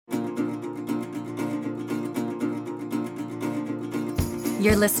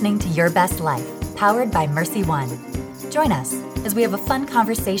You're listening to Your Best Life, powered by Mercy One. Join us as we have a fun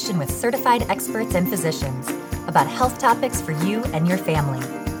conversation with certified experts and physicians about health topics for you and your family.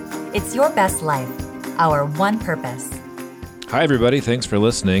 It's Your Best Life, our one purpose. Hi, everybody. Thanks for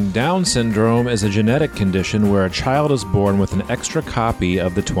listening. Down syndrome is a genetic condition where a child is born with an extra copy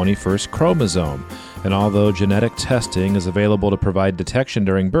of the 21st chromosome. And although genetic testing is available to provide detection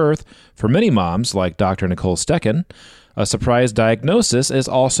during birth, for many moms, like Dr. Nicole Stoecken, a surprise diagnosis is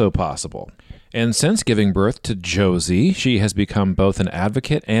also possible. And since giving birth to Josie, she has become both an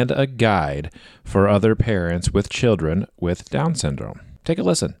advocate and a guide for other parents with children with Down syndrome. Take a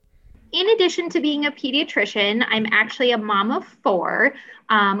listen. In addition to being a pediatrician, I'm actually a mom of four.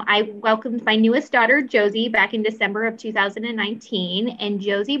 I welcomed my newest daughter, Josie, back in December of 2019, and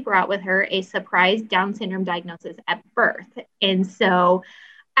Josie brought with her a surprise Down syndrome diagnosis at birth. And so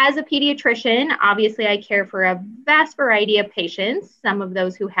as a pediatrician, obviously I care for a vast variety of patients, some of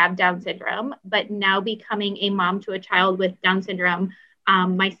those who have Down syndrome, but now becoming a mom to a child with Down syndrome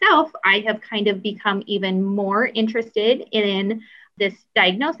myself, I have kind of become even more interested in this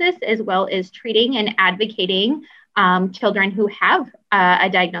diagnosis, as well as treating and advocating children who have a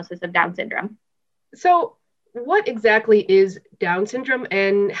diagnosis of Down syndrome. So what exactly is Down syndrome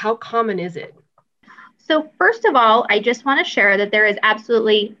and how common is it? So first of all, I just want to share that there is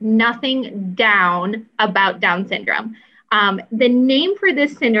absolutely nothing down about Down syndrome. The name for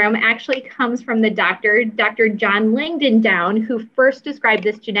this syndrome actually comes from the Dr. John Langdon Down, who first described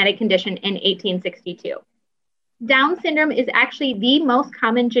this genetic condition in 1862. Down syndrome is actually the most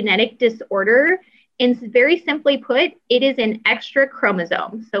common genetic disorder. And very simply put, it is an extra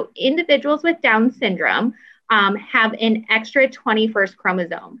chromosome. So individuals with Down syndrome have an extra 21st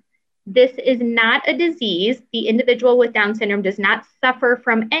chromosome. This is not a disease. The individual with Down syndrome does not suffer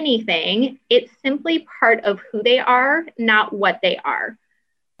from anything. It's simply part of who they are, not what they are.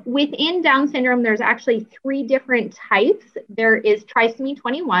 Within Down syndrome, there's actually three different types. There is trisomy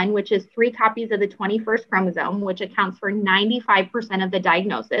 21, which is 3 copies of the 21st chromosome, which accounts for 95% of the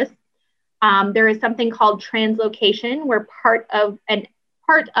diagnosis. There is something called translocation, where part of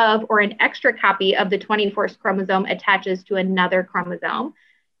or an extra copy of the 21st chromosome attaches to another chromosome.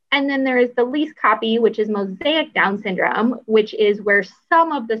 And then there is the least copy, which is mosaic Down syndrome, which is where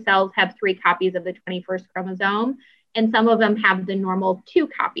some of the cells have 3 copies of the 21st chromosome, and some of them have the normal 2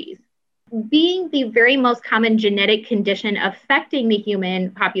 copies. Being the very most common genetic condition affecting the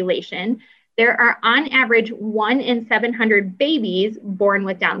human population, there are on average 1 in 700 babies born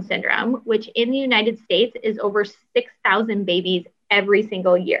with Down syndrome, which in the United States is over 6,000 babies every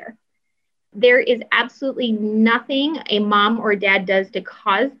single year. There is absolutely nothing a mom or dad does to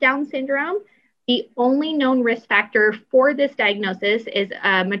cause Down syndrome. The only known risk factor for this diagnosis is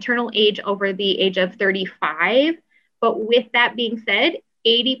maternal age over the age of 35. But with that being said,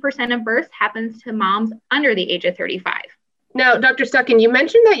 80% of births happens to moms under the age of 35. Now, Dr. Stoecken, you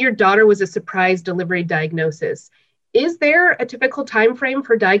mentioned that your daughter was a surprise delivery diagnosis. Is there a typical time frame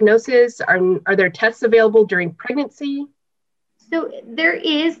for diagnosis? Are there tests available during pregnancy? So there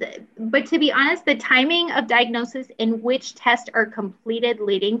is, but to be honest, the timing of diagnosis and which tests are completed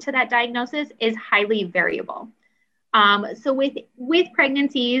leading to that diagnosis is highly variable. So with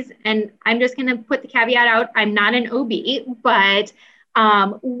pregnancies, and I'm just going to put the caveat out, I'm not an OB, but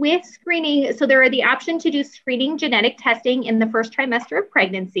with screening, so there are the option to do screening genetic testing in the first trimester of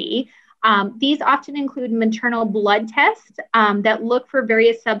pregnancy. These often include maternal blood tests that look for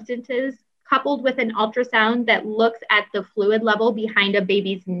various substances, coupled with an ultrasound that looks at the fluid level behind a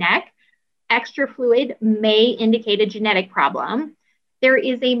baby's neck. Extra fluid may indicate a genetic problem. There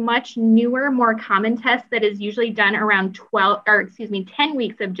is a much newer, more common test that is usually done around 10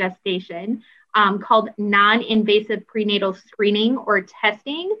 weeks of gestation called non-invasive prenatal screening or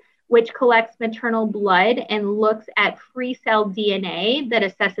testing, which collects maternal blood and looks at free cell DNA that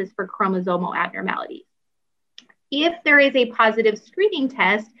assesses for chromosomal abnormalities. If there is a positive screening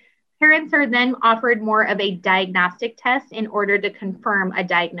test, parents are then offered more of a diagnostic test in order to confirm a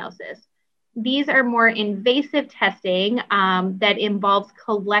diagnosis. These are more invasive testing that involves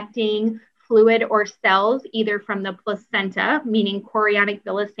collecting fluid or cells either from the placenta, meaning chorionic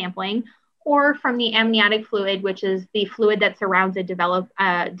villus sampling, or from the amniotic fluid, which is the fluid that surrounds a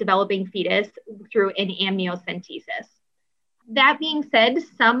developing fetus through an amniocentesis. That being said,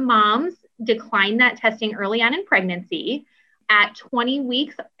 some moms decline that testing early on in pregnancy. At 20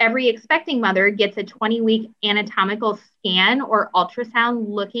 weeks, every expecting mother gets a 20-week anatomical scan or ultrasound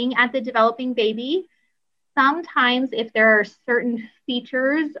looking at the developing baby. Sometimes, if there are certain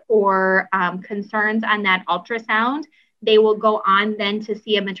features or concerns on that ultrasound, They will go on then to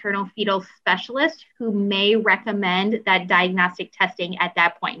see a maternal fetal specialist who may recommend that diagnostic testing at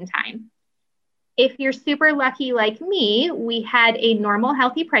that point in time. If you're super lucky like me, we had a normal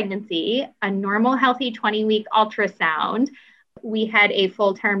healthy pregnancy, a normal healthy 20-week ultrasound. We had a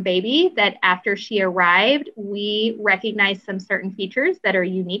full-term baby that after she arrived, we recognized some certain features that are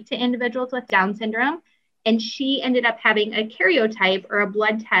unique to individuals with Down syndrome. And she ended up having a karyotype or a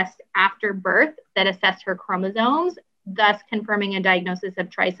blood test after birth that assessed her chromosomes, thus confirming a diagnosis of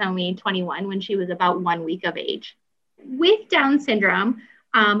trisomy 21 when she was about 1 week of age. With Down syndrome,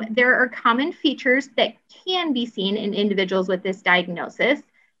 there are common features that can be seen in individuals with this diagnosis.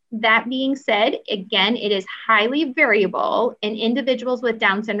 That being said, again, it is highly variable, and individuals with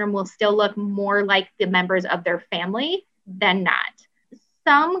Down syndrome will still look more like the members of their family than not.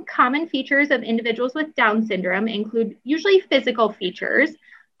 Some common features of individuals with Down syndrome include usually physical features.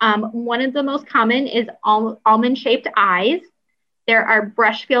 One of the most common is almond-shaped eyes. There are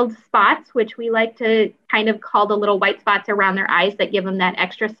brush-filled spots, which we like to kind of call the little white spots around their eyes that give them that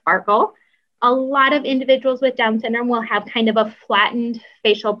extra sparkle. A lot of individuals with Down syndrome will have kind of a flattened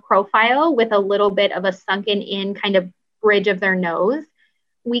facial profile with a little bit of a sunken in kind of bridge of their nose.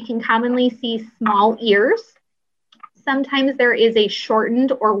 We can commonly see small ears. Sometimes there is a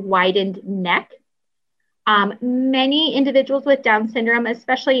shortened or widened neck. Many individuals with Down syndrome,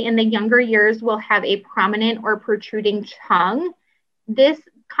 especially in the younger years, will have a prominent or protruding tongue. This,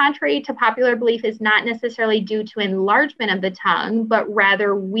 contrary to popular belief, is not necessarily due to enlargement of the tongue, but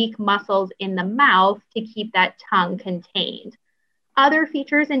rather weak muscles in the mouth to keep that tongue contained. Other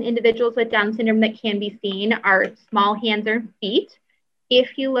features in individuals with Down syndrome that can be seen are small hands or feet.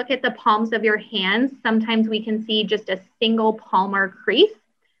 If you look at the palms of your hands, sometimes we can see just a single palmar crease.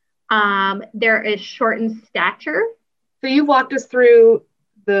 There is shortened stature. So you walked us through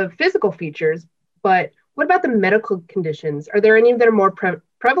the physical features, but what about the medical conditions? Are there any that are more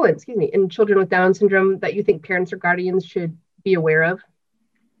prevalent, in children with Down syndrome that you think parents or guardians should be aware of?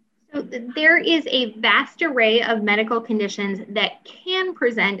 So there is a vast array of medical conditions that can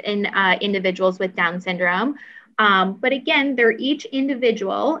present in individuals with Down syndrome. But again, they're each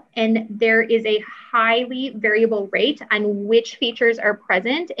individual, and there is a highly variable rate on which features are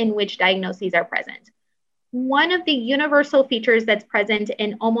present and which diagnoses are present. One of the universal features that's present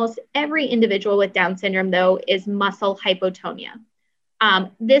in almost every individual with Down syndrome, though, is muscle hypotonia.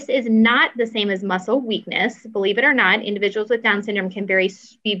 This is not the same as muscle weakness. Believe it or not, individuals with Down syndrome can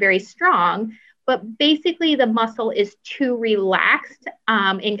be very strong, but basically the muscle is too relaxed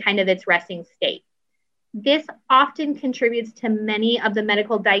in kind of its resting state. This often contributes to many of the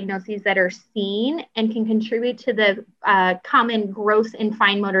medical diagnoses that are seen and can contribute to the common gross and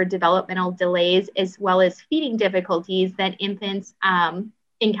fine motor developmental delays, as well as feeding difficulties that infants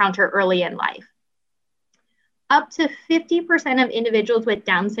encounter early in life. Up to 50% of individuals with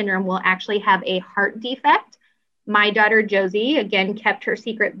Down syndrome will actually have a heart defect. My daughter Josie, again, kept her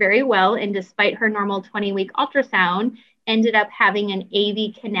secret very well, and despite her normal 20-week ultrasound, ended up having an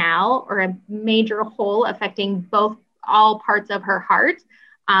AV canal, or a major hole affecting all parts of her heart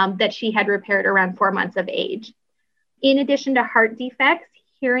that she had repaired around 4 months of age. In addition to heart defects,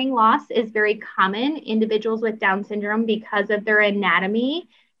 hearing loss is very common. Individuals with Down syndrome, because of their anatomy,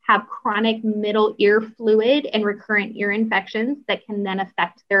 have chronic middle ear fluid and recurrent ear infections that can then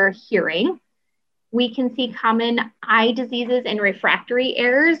affect their hearing. We can see common eye diseases and refractory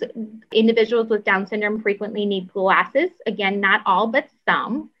errors. Individuals with Down syndrome frequently need glasses. Again, not all, but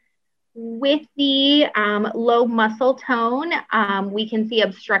some. With the low muscle tone, we can see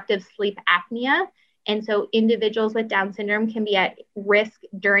obstructive sleep apnea. And so individuals with Down syndrome can be at risk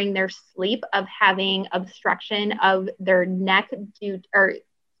during their sleep of having obstruction of their neck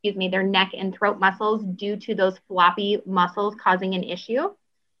their neck and throat muscles due to those floppy muscles causing an issue.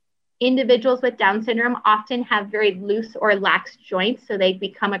 Individuals with Down syndrome often have very loose or lax joints, so they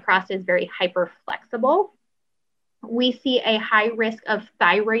become across as very hyperflexible. We see a high risk of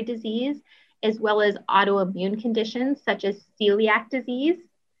thyroid disease, as well as autoimmune conditions such as celiac disease.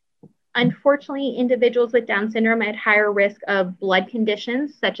 Unfortunately, individuals with Down syndrome are at higher risk of blood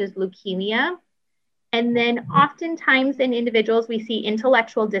conditions such as leukemia. And then oftentimes in individuals, we see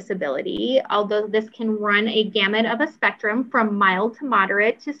intellectual disability, although this can run a gamut of a spectrum from mild to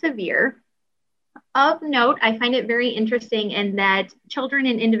moderate to severe. Of note, I find it very interesting in that children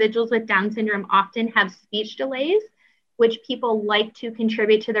and individuals with Down syndrome often have speech delays, which people like to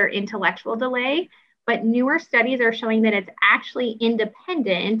contribute to their intellectual delay. But newer studies are showing that it's actually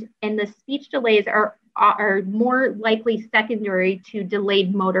independent, and the speech delays are more likely secondary to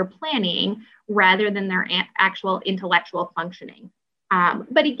delayed motor planning rather than their actual intellectual functioning.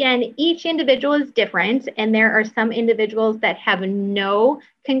 But again, each individual is different, and there are some individuals that have no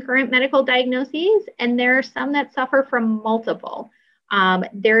concurrent medical diagnoses, and there are some that suffer from multiple.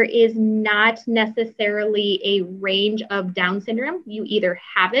 There is not necessarily a range of Down syndrome. You either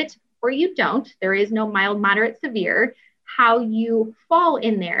have it or you don't. There is no mild, moderate, severe. How you fall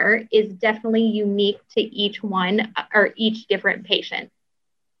in there is definitely unique to each one or each different patient.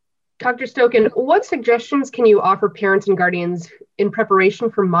 Dr. Stoecken, what suggestions can you offer parents and guardians in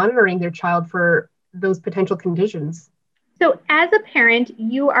preparation for monitoring their child for those potential conditions? So as a parent,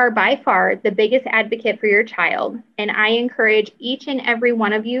 you are by far the biggest advocate for your child, and I encourage each and every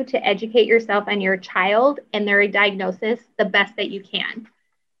one of you to educate yourself on your child and their diagnosis the best that you can.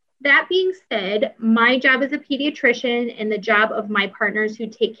 That being said, my job as a pediatrician and the job of my partners who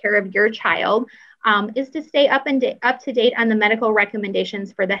take care of your child is to stay up to date on the medical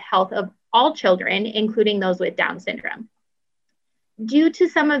recommendations for the health of all children, including those with Down syndrome. Due to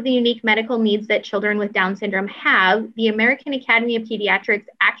some of the unique medical needs that children with Down syndrome have, the American Academy of Pediatrics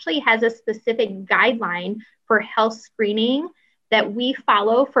actually has a specific guideline for health screening that we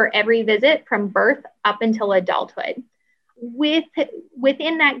follow for every visit from birth up until adulthood.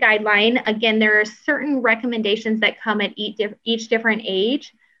 Within that guideline, again, there are certain recommendations that come at each different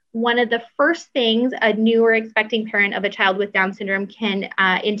age. One of the first things a new or expecting parent of a child with Down syndrome can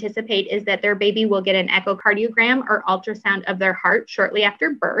anticipate is that their baby will get an echocardiogram or ultrasound of their heart shortly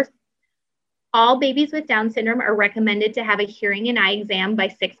after birth. All babies with Down syndrome are recommended to have a hearing and eye exam by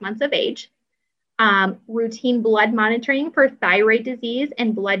 6 months of age. Routine blood monitoring for thyroid disease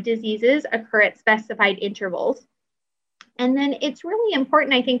and blood diseases occur at specified intervals. And then it's really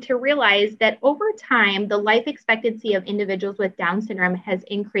important, I think, to realize that over time, the life expectancy of individuals with Down syndrome has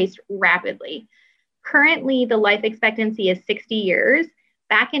increased rapidly. Currently, the life expectancy is 60 years.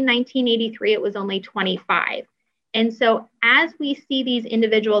 Back in 1983, it was only 25. And so as we see these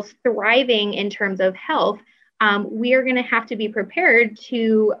individuals thriving in terms of health, we are going to have to be prepared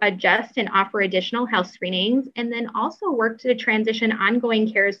to adjust and offer additional health screenings, and then also work to transition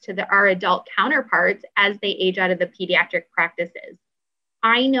ongoing cares to our adult counterparts as they age out of the pediatric practices.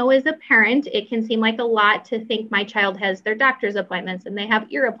 I know as a parent, it can seem like a lot to think my child has their doctor's appointments and they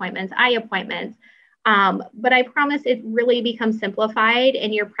have ear appointments, eye appointments. But I promise it really becomes simplified,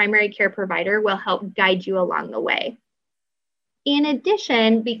 and your primary care provider will help guide you along the way. In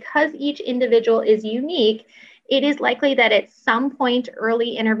addition, because each individual is unique, it is likely that at some point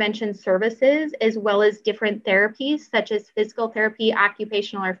early intervention services, as well as different therapies such as physical therapy,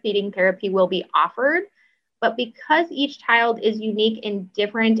 occupational or feeding therapy will be offered. But because each child is unique and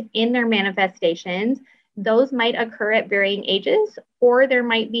different in their manifestations, those might occur at varying ages, or there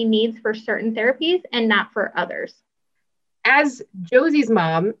might be needs for certain therapies and not for others. As Josie's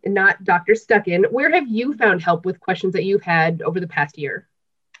mom, not Dr. Stoecken, where have you found help with questions that you've had over the past year?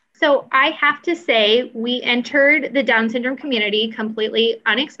 So I have to say, we entered the Down syndrome community completely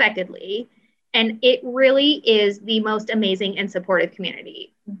unexpectedly, and it really is the most amazing and supportive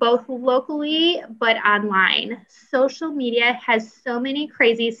community, both locally but online. Social media has so many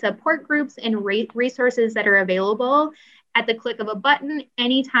crazy support groups and resources that are available at the click of a button,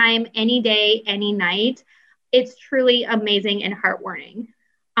 anytime, any day, any night. It's truly amazing and heartwarming.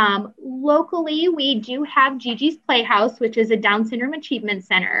 Locally, we do have Gigi's Playhouse, which is a Down Syndrome Achievement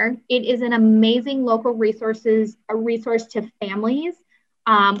Center. It is an amazing local resource to families.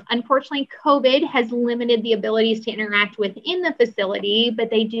 Unfortunately, COVID has limited the abilities to interact within the facility,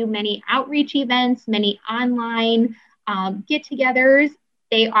 but they do many outreach events, many online get-togethers.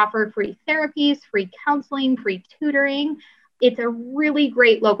 They offer free therapies, free counseling, free tutoring. It's a really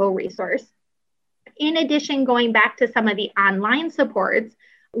great local resource. In addition, going back to some of the online supports,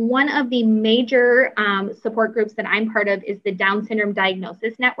 one of the major support groups that I'm part of is the Down Syndrome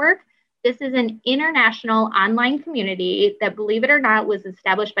Diagnosis Network. This is an international online community that, believe it or not, was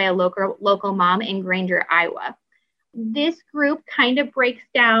established by a local mom in Granger, Iowa. This group kind of breaks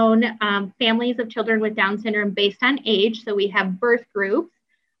down families of children with Down syndrome based on age. So we have birth groups,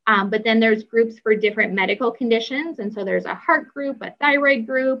 but then there's groups for different medical conditions. And so there's a heart group, a thyroid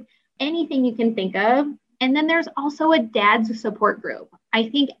group, anything you can think of. And then there's also a dad's support group. I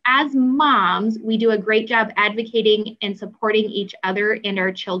think as moms, we do a great job advocating and supporting each other and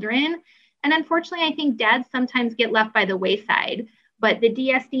our children. And unfortunately, I think dads sometimes get left by the wayside. But the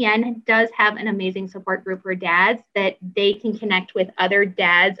DSDN does have an amazing support group for dads that they can connect with other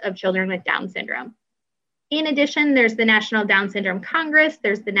dads of children with Down syndrome. In addition, there's the National Down Syndrome Congress,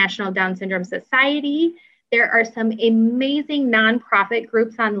 there's the National Down Syndrome Society. There are some amazing nonprofit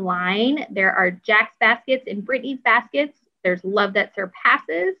groups online. There are Jack's Baskets and Brittany's Baskets. There's Love That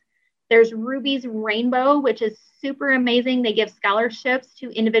Surpasses. There's Ruby's Rainbow, which is super amazing. They give scholarships to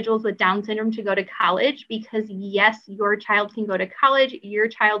individuals with Down syndrome to go to college because, yes, your child can go to college. Your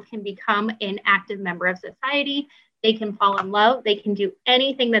child can become an active member of society. They can fall in love. They can do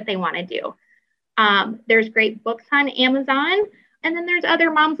anything that they want to do. There's great books on Amazon. And then there's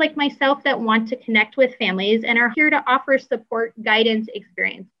other moms like myself that want to connect with families and are here to offer support, guidance,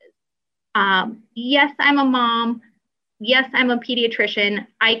 experiences. Yes, I'm a mom. Yes, I'm a pediatrician.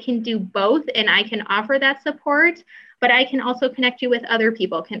 I can do both and I can offer that support, but I can also connect you with other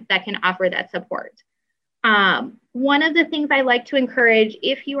people that can offer that support. One of the things I like to encourage,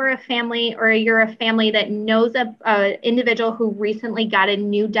 if you are a family or you're a family that knows an individual who recently got a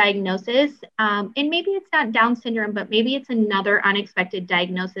new diagnosis, and maybe it's not Down syndrome, but maybe it's another unexpected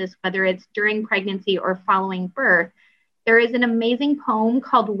diagnosis, whether it's during pregnancy or following birth, there is an amazing poem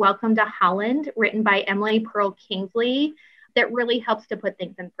called Welcome to Holland, written by Emily Pearl Kingsley, that really helps to put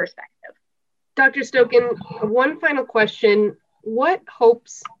things in perspective. Dr. Stoecken, one final question. What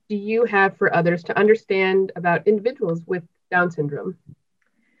hopes do you have for others to understand about individuals with Down syndrome?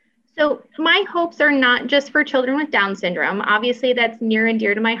 So my hopes are not just for children with Down syndrome. Obviously, that's near and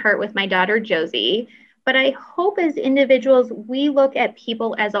dear to my heart with my daughter, Josie. But I hope as individuals, we look at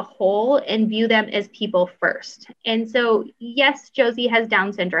people as a whole and view them as people first. And so, yes, Josie has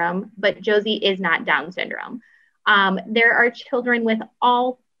Down syndrome, but Josie is not Down syndrome. There are children with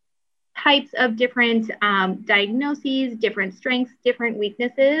all types of different diagnoses, different strengths, different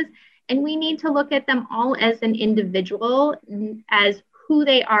weaknesses. And we need to look at them all as an individual, as who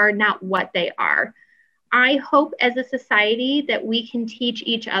they are, not what they are. I hope as a society that we can teach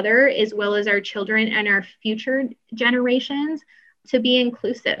each other, as well as our children and our future generations, to be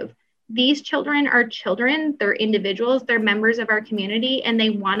inclusive. These children are children, they're individuals, they're members of our community, and they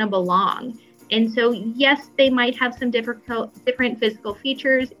want to belong. And so, yes, they might have some different physical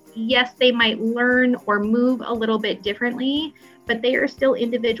features. Yes, they might learn or move a little bit differently, but they are still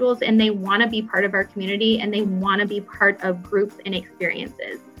individuals and they want to be part of our community and they want to be part of groups and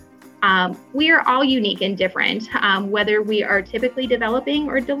experiences. We are all unique and different, whether we are typically developing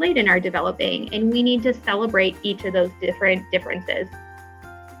or delayed in our developing, and we need to celebrate each of those different differences.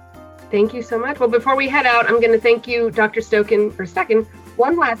 Thank you so much. Well, before we head out, I'm going to thank you, Dr. Stoecken,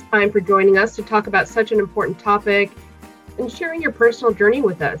 one last time for joining us to talk about such an important topic and sharing your personal journey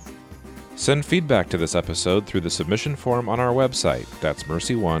with us. Send feedback to this episode through the submission form on our website. That's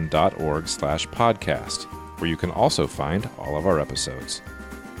mercy1.org/podcast, where you can also find all of our episodes.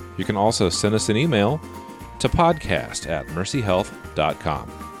 You can also send us an email to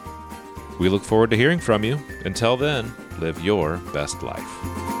podcast@mercyhealth.com. We look forward to hearing from you. Until then, live your best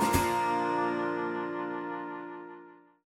life.